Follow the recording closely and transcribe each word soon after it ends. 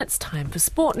It's time for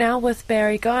sport now with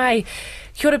Barry Guy.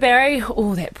 Kia ora, Barry.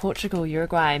 Oh, that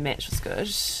Portugal-Uruguay match was good.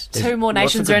 Two more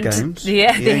nations are in. Games.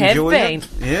 Yeah, there have been.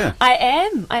 Yeah. I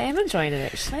am enjoying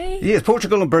it, actually. Yes,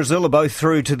 Portugal and Brazil are both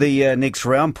through to the next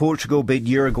round. Portugal beat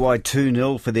Uruguay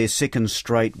 2-0 for their second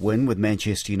straight win, with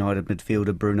Manchester United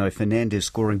midfielder Bruno Fernandes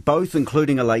scoring both,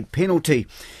 including a late penalty.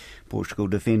 Portugal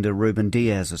defender Ruben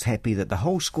Dias is happy that the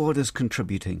whole squad is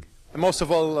contributing. Most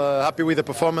of all, happy with the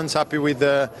performance, happy with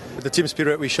the team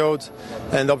spirit we showed,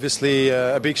 and obviously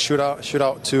a big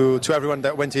shootout to everyone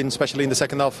that went in, especially in the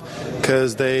second half,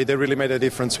 because they really made a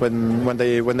difference when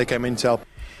they came in to help.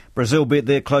 Brazil beat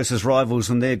their closest rivals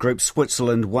in their group,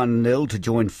 Switzerland, 1-0 to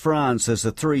join France as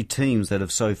the three teams that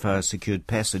have so far secured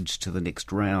passage to the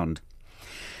next round.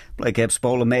 Black Caps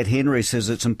bowler Matt Henry says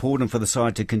it's important for the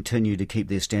side to continue to keep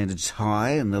their standards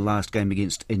high in the last game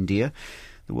against India.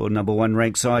 The world number one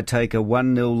ranked side take a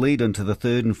 1-0 lead into the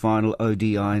third and final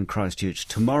ODI in Christchurch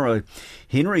tomorrow.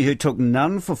 Henry, who took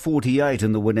none for 48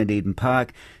 in the win at Eden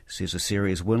Park, says a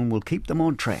series win will keep them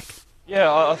on track.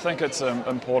 Yeah, I think it's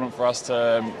important for us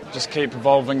to just keep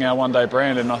evolving our one-day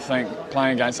brand, and I think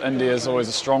playing against India is always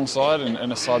a strong side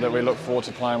and a side that we look forward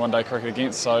to playing one-day cricket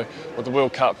against. So with the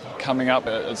World Cup coming up,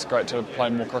 it's great to play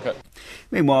more cricket.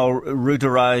 Meanwhile,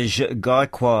 Ruturaj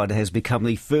Gaikwad has become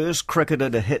the first cricketer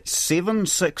to hit 7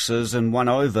 sixes in 1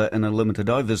 over in a limited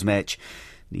overs match.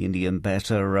 The Indian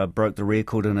batter broke the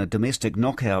record in a domestic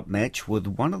knockout match, with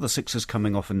one of the sixes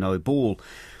coming off a no ball.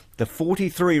 The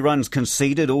 43 runs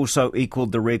conceded also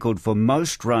equalled the record for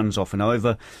most runs off an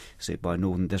over, set by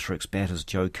Northern District's batters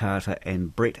Joe Carter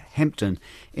and Brett Hampton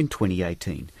in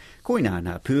 2018. Koina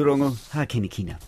ngā pūrongo, ha kina kina.